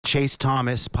Chase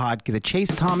Thomas podcast.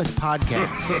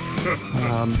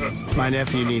 My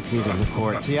nephew needs me to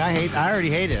record. See, I already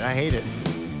hate it. I hate it.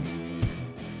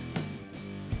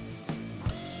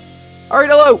 All right,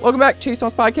 hello. Welcome back to Chase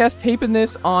Thomas podcast. Taping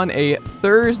this on a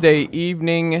Thursday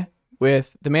evening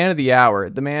with the man of the hour,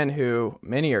 the man who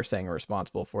many are saying are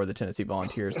responsible for the Tennessee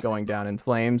Volunteers going down in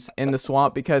flames in the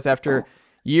swamp, because after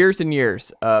years and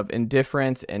years of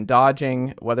indifference and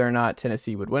dodging whether or not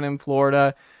Tennessee would win in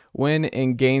Florida, win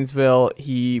in Gainesville,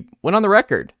 he went on the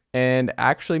record and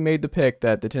actually made the pick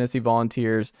that the Tennessee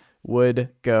Volunteers would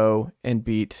go and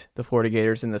beat the Florida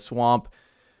Gators in the swamp.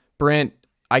 Brent,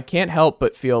 I can't help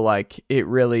but feel like it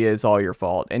really is all your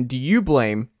fault. And do you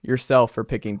blame yourself for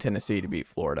picking Tennessee to beat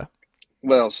Florida?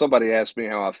 Well, somebody asked me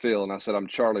how I feel, and I said I'm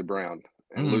Charlie Brown.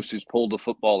 And Lucy's pulled the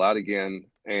football out again,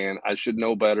 and I should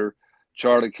know better.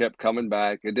 Charlie kept coming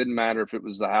back. It didn't matter if it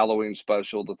was the Halloween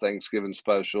special, the Thanksgiving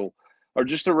special, or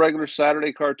just a regular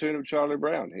Saturday cartoon of Charlie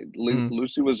Brown.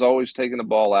 Lucy was always taking the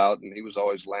ball out, and he was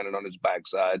always landing on his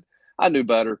backside. I knew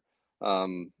better.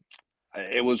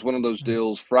 It was one of those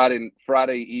deals. Friday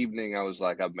evening, I was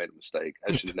like, I've made a mistake.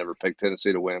 I should have never picked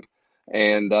Tennessee to win.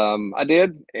 And I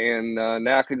did. And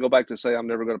now I can go back to say I'm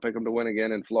never going to pick them to win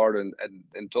again in Florida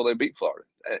until they beat Florida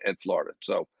at Florida.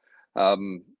 So, I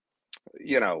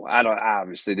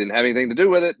obviously didn't have anything to do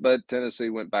with it, but Tennessee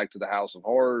went back to the house of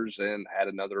horrors and had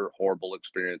another horrible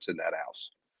experience in that house.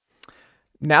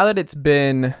 Now that it's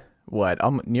been,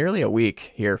 nearly a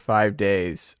week here, 5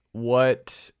 days,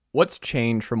 what's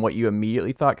changed from what you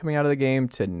immediately thought coming out of the game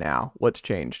to now? What's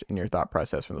changed in your thought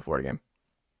process from the Florida game?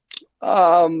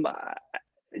 I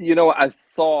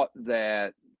thought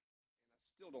that I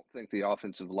still don't think the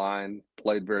offensive line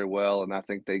played very well, and I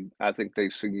think they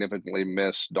significantly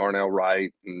missed Darnell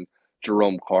Wright and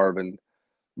Jerome Carvin.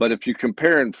 But if you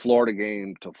compare in Florida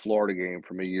game to Florida game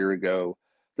from a year ago,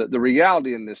 the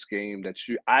reality in this game that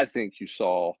I think you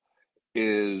saw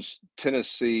is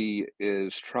Tennessee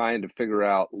is trying to figure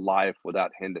out life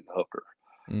without Hendon Hooker.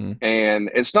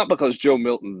 And it's not because Joe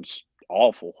Milton's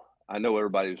awful. I know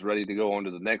everybody's ready to go on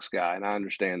to the next guy, and I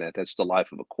understand that. That's the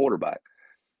life of a quarterback.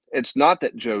 It's not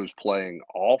that Joe's playing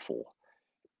awful.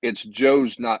 It's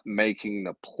Joe's not making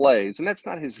the plays, and that's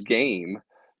not his game,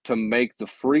 to make the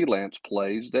freelance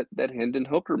plays that Hendon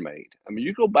Hooker made. I mean,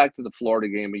 you go back to the Florida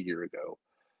game a year ago.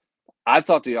 I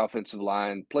thought the offensive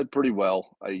line played pretty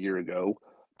well a year ago,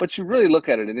 but you really look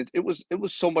at it, and it was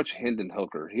so much Hendon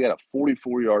Hooker. He had a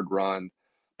 44-yard run,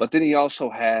 but then he also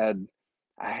had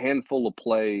a handful of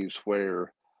plays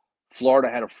where Florida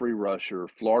had a free rusher,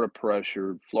 Florida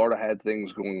pressured, Florida had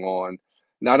things going on.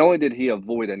 Not only did he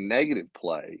avoid a negative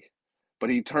play,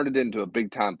 but he turned it into a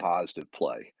big-time positive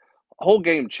play. The whole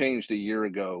game changed a year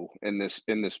ago in this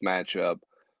matchup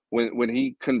when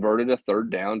he converted a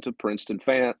third down to Princeton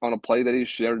Fant on a play that he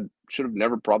should have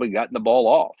never probably gotten the ball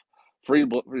off. Free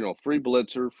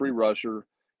blitzer, free rusher.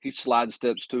 He slide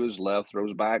steps to his left,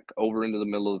 throws back over into the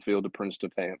middle of the field to Princeton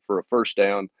Fant for a first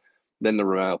down. Then the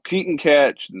Ramel Keaton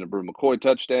catch, and the Brew McCoy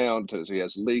touchdown. He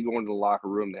has the lead going to the locker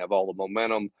room. They have all the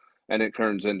momentum, and it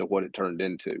turns into what it turned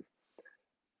into.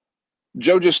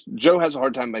 Joe has a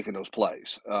hard time making those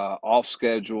plays. Off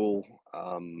schedule,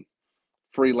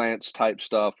 freelance type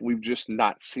stuff. We've just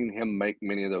not seen him make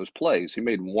many of those plays. He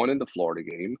made one in the Florida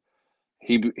game.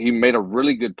 He made a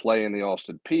really good play in the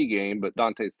Austin Peay game, but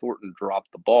Dante Thornton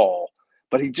dropped the ball.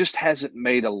 But he just hasn't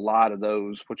made a lot of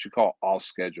those, what you call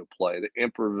off-schedule play, the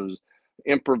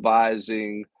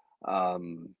improvising,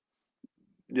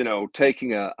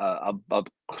 taking a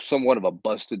somewhat of a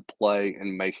busted play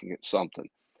and making it something.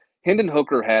 Hendon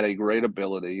Hooker had a great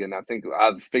ability, and I think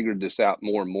I've figured this out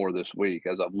more and more this week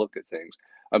as I've looked at things,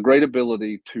 a great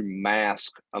ability to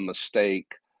mask a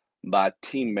mistake by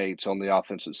teammates on the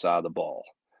offensive side of the ball.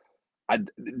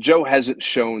 Joe hasn't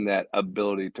shown that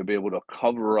ability to be able to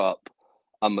cover up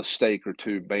a mistake or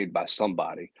two made by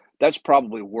somebody. That's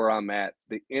probably where I'm at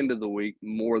the end of the week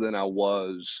more than I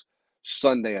was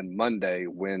Sunday and Monday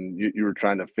when you were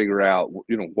trying to figure out,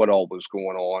 what all was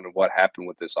going on and what happened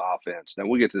with this offense. Now,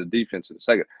 we'll get to the defense in a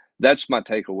second. That's my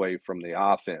takeaway from the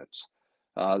offense.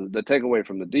 The takeaway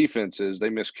from the defense is they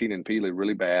missed Keenan Peely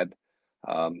really bad.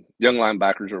 Young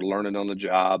linebackers are learning on the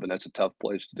job, and that's a tough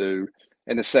place to do.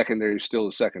 And the secondary is still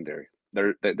the secondary.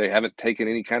 They haven't taken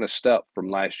any kind of step from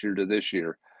last year to this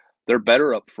year. They're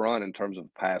better up front in terms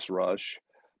of pass rush,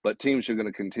 but teams are going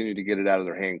to continue to get it out of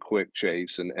their hand quick,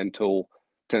 Chase, and until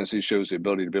Tennessee shows the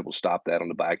ability to be able to stop that on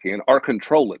the back end or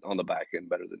control it on the back end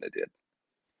better than they did.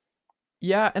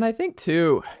 Yeah, and I think,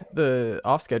 too, the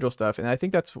off-schedule stuff, and I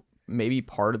think that's maybe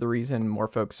part of the reason more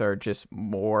folks are just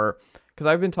more – because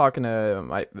I've been talking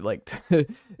to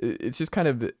it's just kind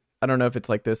of I don't know if it's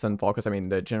like this in Volquest. I mean,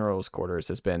 the general's quarters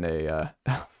has been a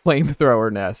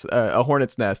flamethrower nest, a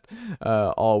hornet's nest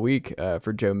all week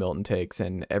for Joe Milton takes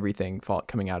and everything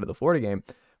coming out of the Florida game.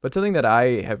 But something that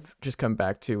I have just come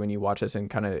back to when you watch this, and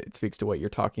kind of it speaks to what you're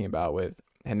talking about with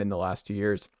Hendon the last 2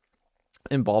 years,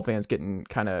 and ball fans getting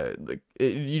kind of like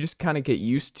you just kind of get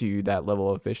used to that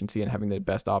level of efficiency and having the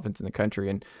best offense in the country,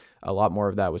 and a lot more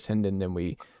of that was Hendon than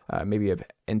we maybe have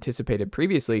anticipated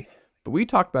previously. But we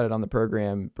talked about it on the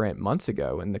program, Brent, months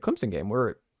ago in the Clemson game,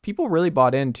 where people really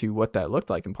bought into what that looked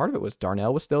like, and part of it was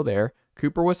Darnell was still there,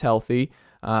 Cooper was healthy,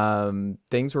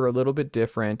 things were a little bit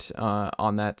different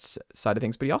on that side of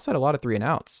things, but he also had a lot of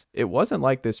 3-and-outs. It wasn't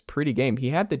like this pretty game. He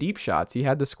had the deep shots, he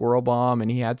had the squirrel bomb, and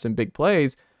he had some big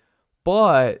plays.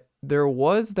 But there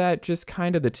was that just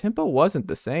kind of the tempo wasn't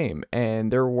the same.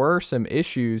 And there were some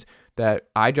issues that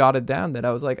I jotted down that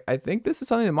I was like, I think this is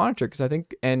something to monitor, because I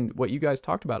think, and what you guys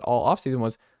talked about all offseason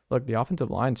was, look, the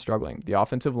offensive line is struggling. The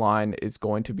offensive line is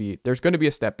going to be, there's going to be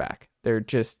a step back.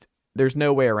 There's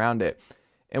no way around it.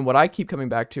 And what I keep coming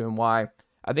back to and why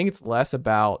I think it's less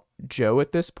about Joe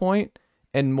at this point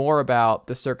and more about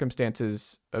the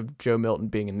circumstances of Joe Milton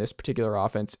being in this particular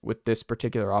offense with this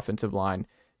particular offensive line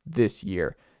this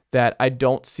year, that I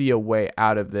don't see a way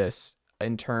out of this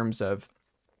in terms of,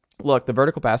 look, the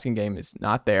vertical passing game is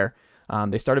not there.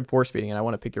 They started force feeding, and I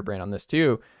want to pick your brain on this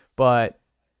too, but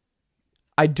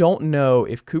I don't know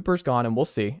if Cooper's gone, and we'll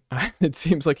see. It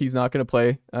seems like he's not going to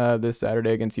play this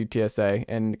Saturday against UTSA,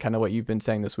 and kind of what you've been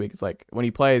saying this week is like, when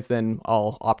he plays, then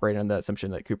I'll operate on the assumption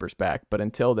that Cooper's back, but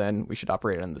until then, we should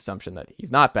operate on the assumption that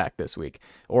he's not back this week,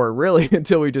 or really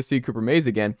until we just see Cooper Mays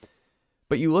again.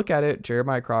 But you look at it,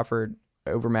 Jeremiah Crawford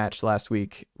overmatched last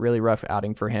week, really rough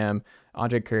outing for him.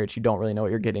 Andre Kuric, you don't really know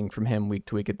what you're getting from him week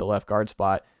to week at the left guard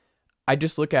spot. I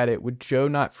just look at it with Joe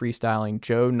not freestyling,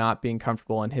 Joe not being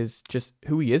comfortable in his just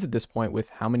who he is at this point with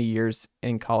how many years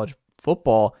in college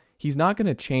football. He's not going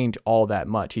to change all that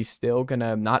much. He's still going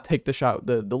to not take the shot,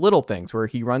 the little things where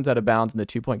he runs out of bounds in the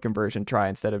 2-point conversion try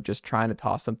instead of just trying to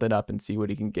toss something up and see what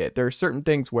he can get. There are certain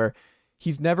things where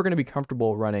he's never going to be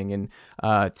comfortable running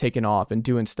and taking off and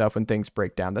doing stuff when things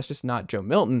break down. That's just not Joe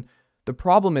Milton. The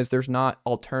problem is there's not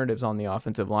alternatives on the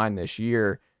offensive line this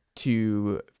year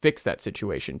to fix that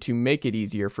situation, to make it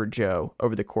easier for Joe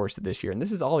over the course of this year. And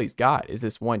this is all he's got, is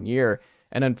this 1 year.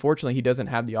 And unfortunately, he doesn't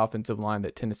have the offensive line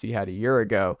that Tennessee had a year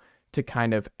ago to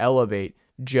kind of elevate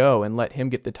Joe and let him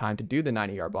get the time to do the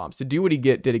 90-yard bombs, to do what he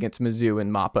did against Mizzou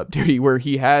in mop-up duty, where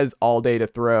he has all day to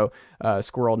throw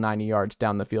squirrel 90 yards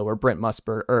down the field, where Brent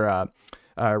Musburger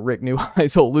or Rick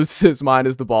Neuheisel loses his mind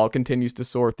as the ball continues to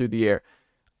soar through the air.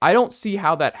 I don't see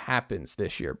how that happens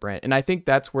this year, Brent. And I think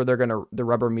that's where the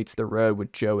rubber meets the road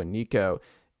with Joe and Nico,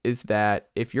 is that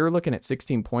if you're looking at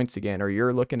 16 points again, or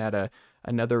you're looking at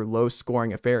another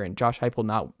low-scoring affair, and Josh Heupel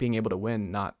not being able to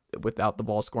win, not without the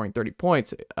ball scoring 30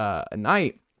 points a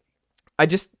night, I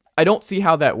don't see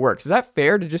how that works. Is that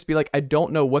fair to just be like, I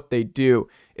don't know what they do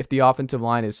if the offensive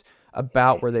line is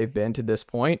about where they've been to this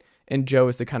point, and Joe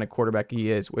is the kind of quarterback he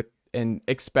is and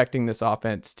expecting this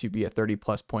offense to be a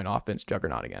 30-plus point offense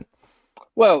juggernaut again?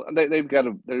 Well, they've got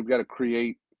to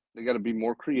create. They got to be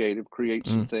more creative, create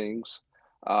some things.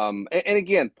 And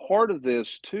again, part of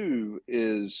this too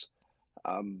is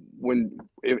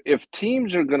if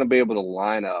teams are going to be able to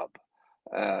line up,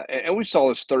 and we saw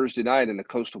this Thursday night in the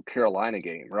Coastal Carolina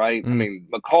game, right? I mean,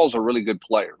 McCall's a really good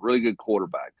player, really good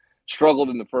quarterback. Struggled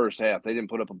in the first half. They didn't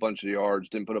put up a bunch of yards,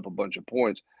 didn't put up a bunch of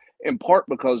points, in part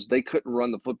because they couldn't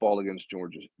run the football against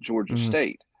Georgia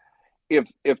State.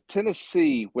 If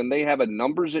Tennessee, when they have a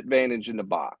numbers advantage in the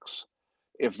box,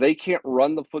 if they can't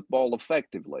run the football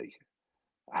effectively,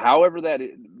 however that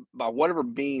is, by whatever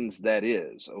means that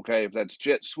is, okay, if that's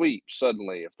jet sweep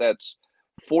suddenly, if that's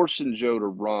forcing Joe to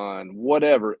run,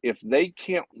 whatever, if they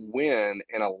can't win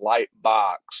in a light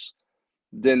box,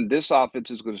 then this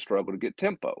offense is going to struggle to get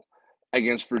tempo.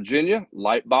 Against Virginia,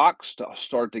 light box to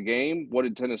start the game. What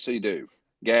did Tennessee do?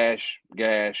 Gash,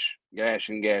 gash, gash,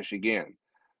 and gash again,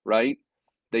 right?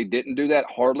 They didn't do that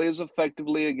hardly as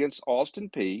effectively against Austin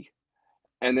Peay.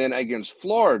 And then against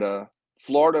Florida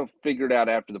figured out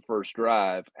after the first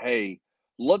drive, hey,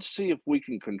 let's see if we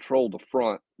can control the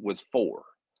front with 4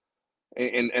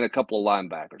 and a couple of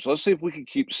linebackers. Let's see if we can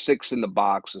keep 6 in the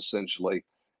box, essentially,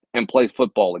 and play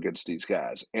football against these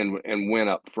guys and win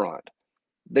up front.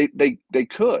 They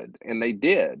could, and they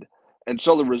did. And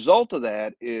so the result of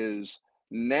that is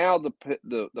now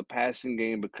the passing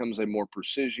game becomes a more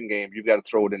precision game. You've got to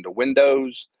throw it into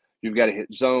windows. You've got to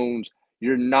hit zones.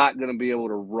 You're not going to be able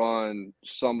to run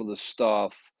some of the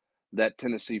stuff that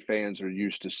Tennessee fans are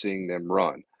used to seeing them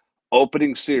run.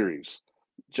 Opening series,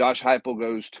 Josh Heupel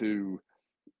goes to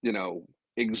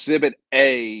Exhibit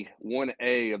A,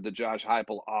 1A of the Josh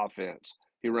Heupel offense.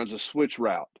 He runs a switch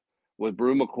route with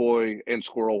Brew McCoy and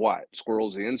Squirrel White.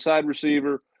 Squirrel's the inside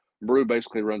receiver. Brew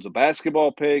basically runs a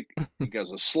basketball pick. He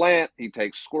goes a slant. He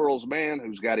takes Squirrel's man,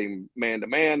 who's got him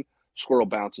man-to-man. Squirrel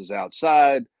bounces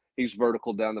outside. He's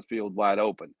vertical down the field wide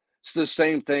open. It's the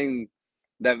same thing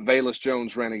that Velus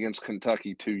Jones ran against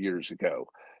Kentucky 2 years ago.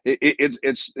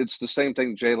 It's the same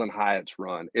thing Jalen Hyatt's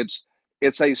run. It's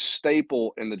a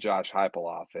staple in the Josh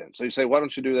Heupel offense. So you say, why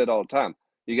don't you do that all the time?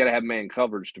 You got to have man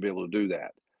coverage to be able to do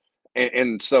that.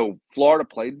 And so Florida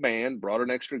played man, brought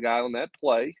an extra guy on that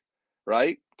play,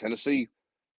 right? Tennessee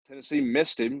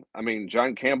missed him. I mean,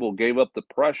 John Campbell gave up the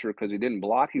pressure because he didn't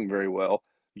block him very well.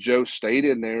 Joe stayed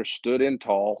in there, stood in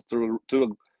tall, threw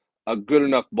a good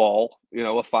enough ball,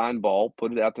 a fine ball,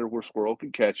 put it out there where Squirrel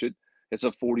could catch it. It's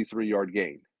a 43-yard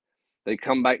gain. They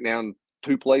come back down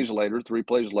 3 plays later.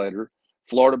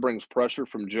 Florida brings pressure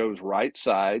from Joe's right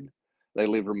side. They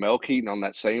leave Ramel Keaton on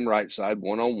that same right side,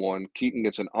 one-on-one. Keaton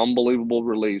gets an unbelievable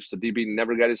release. The DB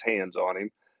never got his hands on him.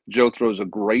 Joe throws a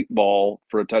great ball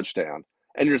for a touchdown.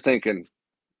 And you're thinking,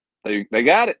 they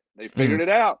got it. They figured it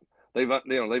out. They've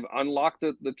unlocked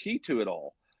the key to it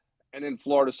all. And then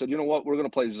Florida said, you know what, we're going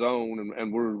to play zone,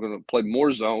 and we're going to play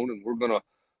more zone, and we're going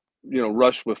to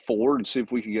rush with 4 and see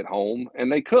if we can get home.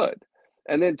 And they could.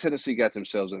 And then Tennessee got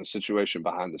themselves in a situation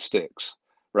behind the sticks,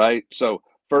 right? So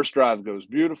first drive goes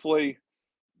beautifully.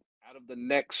 Out of the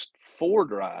next 3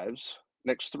 drives,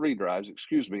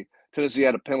 Tennessee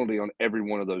had a penalty on every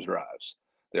one of those drives.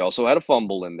 They also had a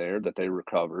fumble in there that they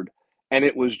recovered. And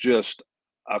it was just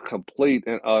a complete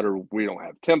and utter, we don't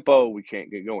have tempo, we can't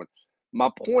get going. My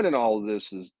point in all of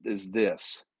this is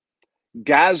this.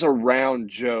 Guys around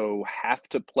Joe have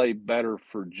to play better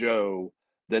for Joe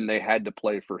than they had to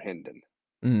play for Hendon.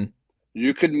 Mm.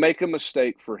 You could make a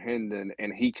mistake for Hendon,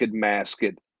 and he could mask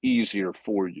it easier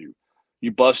for you.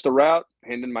 You bust a route,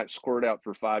 Hendon might squirt out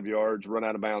for 5 yards, run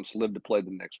out of bounds, live to play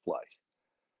the next play,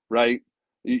 right?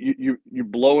 You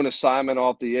blow an assignment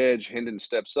off the edge, Hendon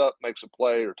steps up, makes a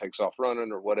play, or takes off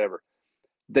running or whatever.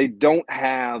 They don't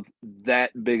have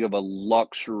that big of a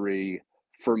luxury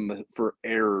for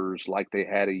errors like they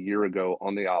had a year ago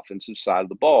on the offensive side of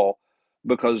the ball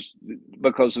because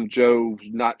of Joe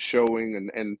not showing,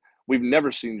 and we've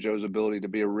never seen Joe's ability to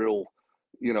be a real,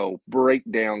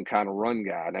 breakdown kind of run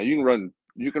guy. Now you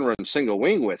can run single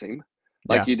wing with him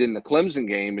like you did in the Clemson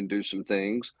game and do some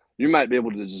things. You might be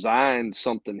able to design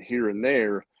something here and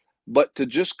there, but to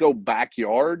just go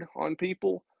backyard on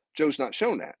people, Joe's not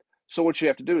shown that. So what you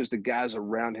have to do is the guys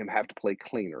around him have to play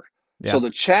cleaner. Yeah. So the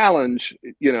challenge,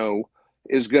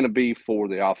 is going to be for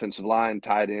the offensive line,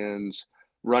 tight ends,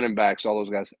 running backs, all those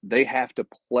guys. They have to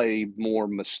play more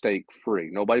mistake-free.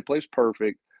 Nobody plays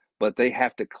perfect, but they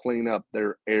have to clean up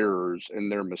their errors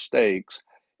and their mistakes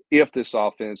if this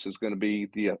offense is going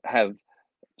to have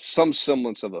some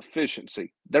semblance of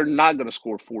efficiency. They're not going to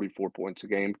score 44 points a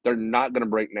game. They're not going to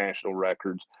break national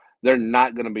records. They're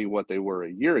not going to be what they were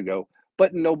a year ago.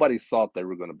 But nobody thought they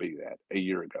were going to be that a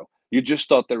year ago. You just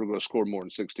thought they were going to score more than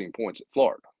 16 points at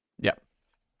Florida. Yeah.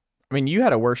 I mean, you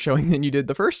had a worse showing than you did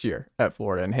the first year at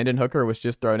Florida, and Hendon Hooker was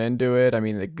just thrown into it. I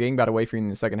mean, the game got away from you in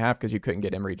the second half because you couldn't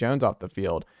get Emory Jones off the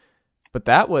field. But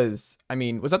that was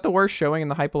that the worst showing in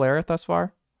the Heupel era thus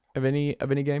far of any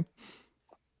game?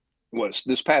 Was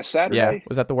this past Saturday? Yeah.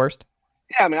 Was that the worst?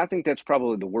 Yeah, I mean, I think that's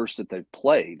probably the worst that they've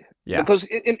played. Yeah. Because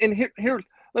here,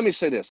 let me say this.